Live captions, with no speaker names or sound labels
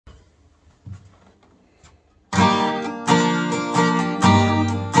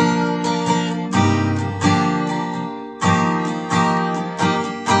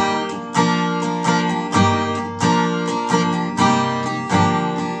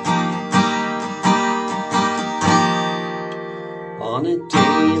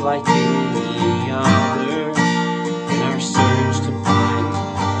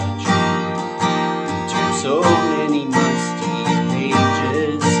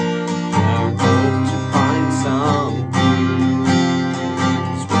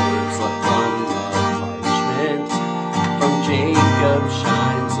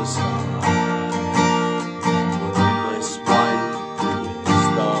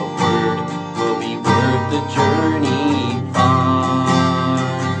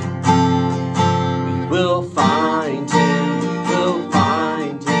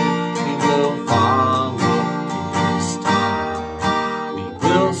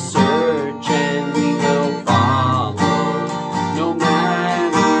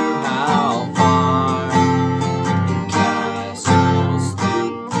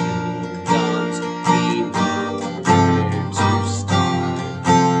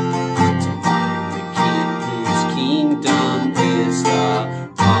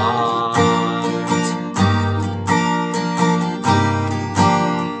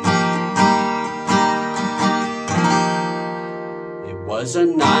was a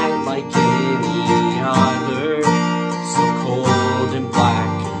night like any other, so cold and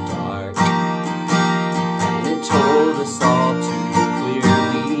black and dark, and it told us all too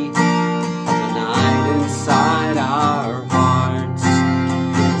clearly of the night inside our hearts.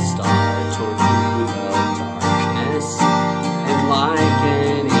 The star tore through the darkness, and like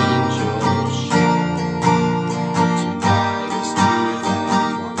an angel shone to guide us to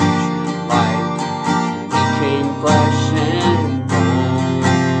that one true light. We became flesh and bone.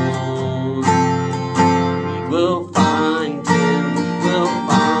 We will find him, we will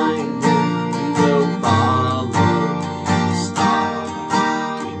find him, we will follow the star.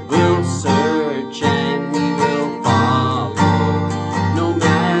 We will search and we will follow, no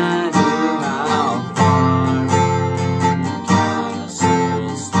matter how far.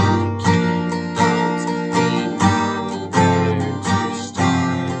 Castles through kingdoms, we know where to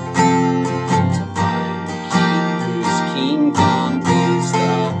start. To find the king whose kingdom is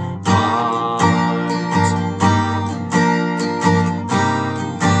the heart.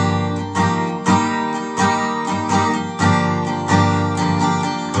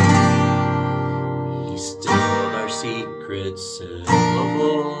 He stilled our secret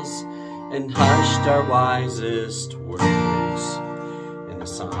syllables and hushed our wisest words. In the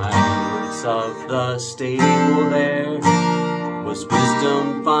silence of the stable there was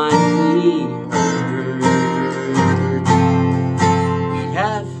wisdom finally heard. We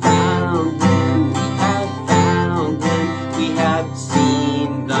have found him, we have found him, we have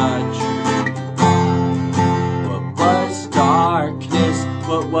seen the true light. What was darkness,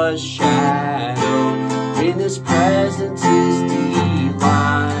 what was shadow, in his presence is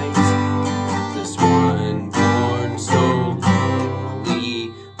delight. This one born so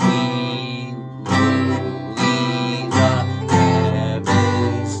lowly, the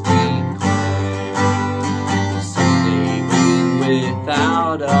heavens declare. Someday reign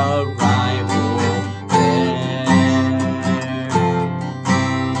without a